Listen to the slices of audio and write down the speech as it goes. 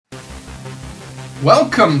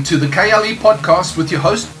Welcome to the KLE podcast with your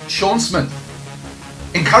host, Sean Smith.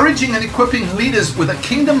 Encouraging and equipping leaders with a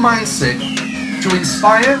kingdom mindset to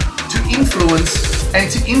inspire, to influence, and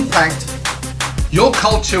to impact your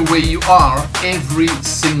culture where you are every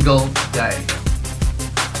single day.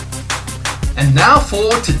 And now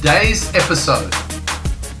for today's episode.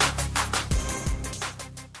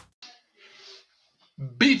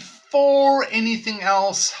 Before anything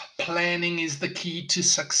else, planning is the key to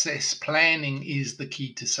success. Planning is the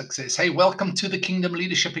key to success. Hey, welcome to the Kingdom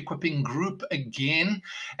Leadership Equipping Group again.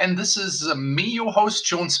 And this is me, your host,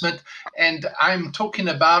 Sean Smith, and I'm talking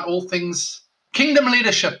about all things kingdom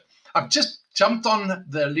leadership. I've just jumped on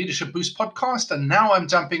the Leadership Boost podcast, and now I'm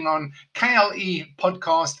jumping on KLE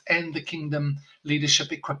podcast and the Kingdom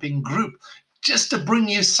Leadership Equipping Group, just to bring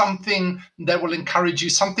you something that will encourage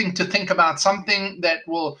you, something to think about, something that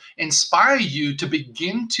will inspire you to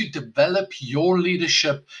begin to develop your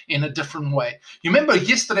leadership in a different way. You remember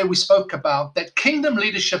yesterday we spoke about that kingdom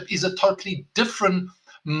leadership is a totally different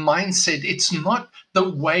mindset. It's not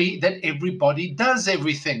the way that everybody does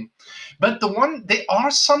everything. But there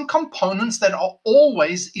are some components that are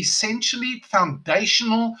always essentially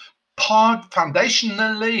foundationally part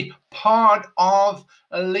of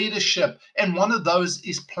leadership, and one of those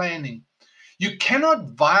is planning. You cannot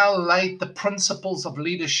violate the principles of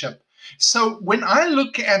leadership. So when I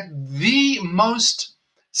look at the most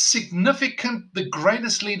significant, the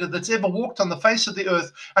greatest leader that's ever walked on the face of the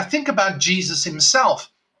earth, I think about Jesus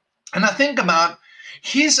himself, and I think about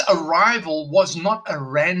his arrival was not a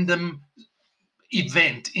random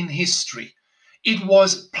event in history. It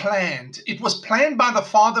was planned. It was planned by the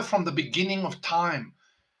Father from the beginning of time.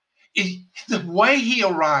 The way he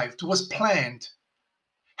arrived was planned.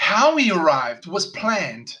 How he arrived was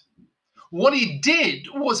planned. What he did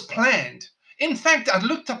was planned. In fact, I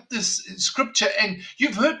looked up this scripture, and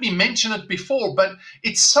you've heard me mention it before, but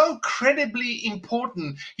it's so incredibly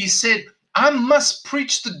important. He said, I must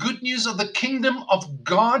preach the good news of the kingdom of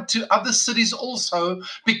God to other cities also,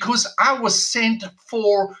 because I was sent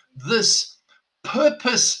for this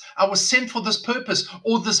purpose. I was sent for this purpose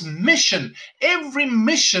or this mission. Every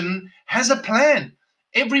mission has a plan.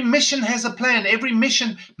 Every mission has a plan. Every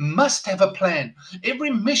mission must have a plan. Every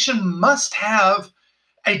mission must have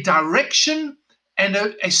a direction and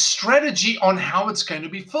a strategy on how it's going to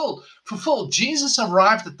be fulfilled. Jesus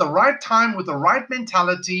arrived at the right time with the right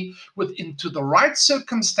mentality, into the right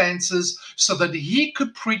circumstances, so that he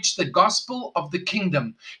could preach the gospel of the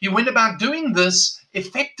kingdom. He went about doing this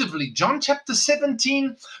effectively. John chapter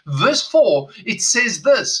 17, verse 4, it says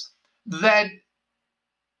this, that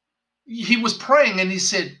he was praying and he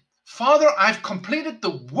said, Father, I've completed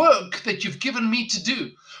the work that you've given me to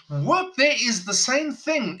do. Work there is the same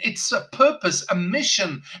thing. It's a purpose, a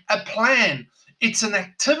mission, a plan. It's an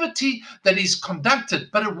activity that is conducted,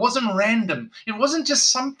 but it wasn't random. It wasn't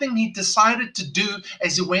just something he decided to do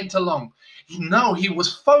as he went along. No, he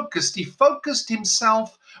was focused. He focused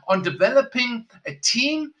himself on developing a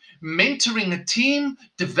team, mentoring a team,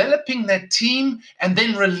 developing that team, and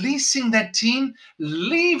then releasing that team,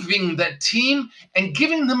 leaving that team, and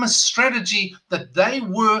giving them a strategy that they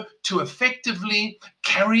were to effectively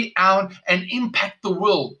carry out and impact the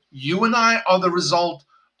world. You and I are the result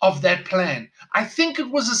of that plan. I think it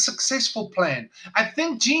was a successful plan. I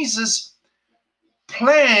think Jesus'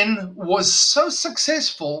 plan was so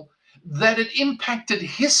successful that it impacted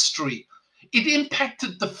history. It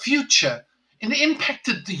impacted the future. It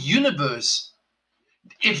impacted the universe.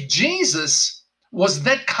 If Jesus was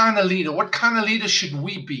that kind of leader, what kind of leader should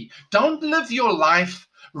we be? Don't live your life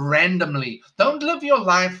randomly. Don't live your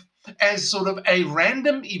life as sort of a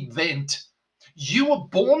random event. You were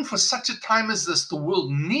born for such a time as this. The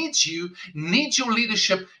world needs you, needs your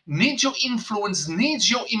leadership, needs your influence, needs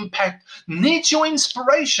your impact, needs your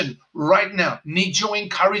inspiration right now, needs your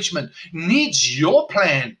encouragement, needs your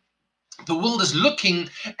plan. The world is looking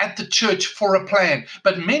at the church for a plan,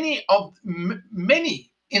 but many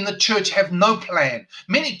in the church have no plan.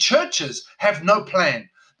 Many churches have no plan.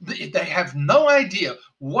 They have no idea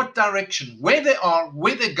what direction, where they are,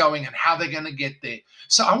 where they're going, and how they're going to get there.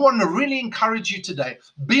 So I want to really encourage you today.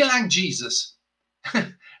 Be like Jesus.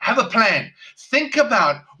 Have a plan. Think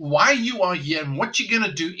about why you are here and what you're going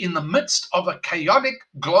to do in the midst of a chaotic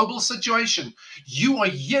global situation. You are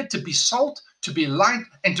here to be salt, to be light,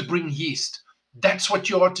 and to bring yeast. That's what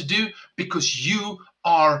you are to do, because you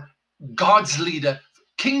are God's leader,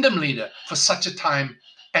 kingdom leader for such a time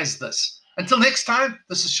as this. Until next time,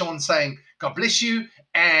 this is Sean saying, God bless you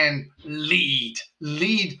and lead.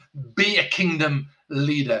 Lead, be a kingdom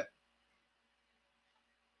leader.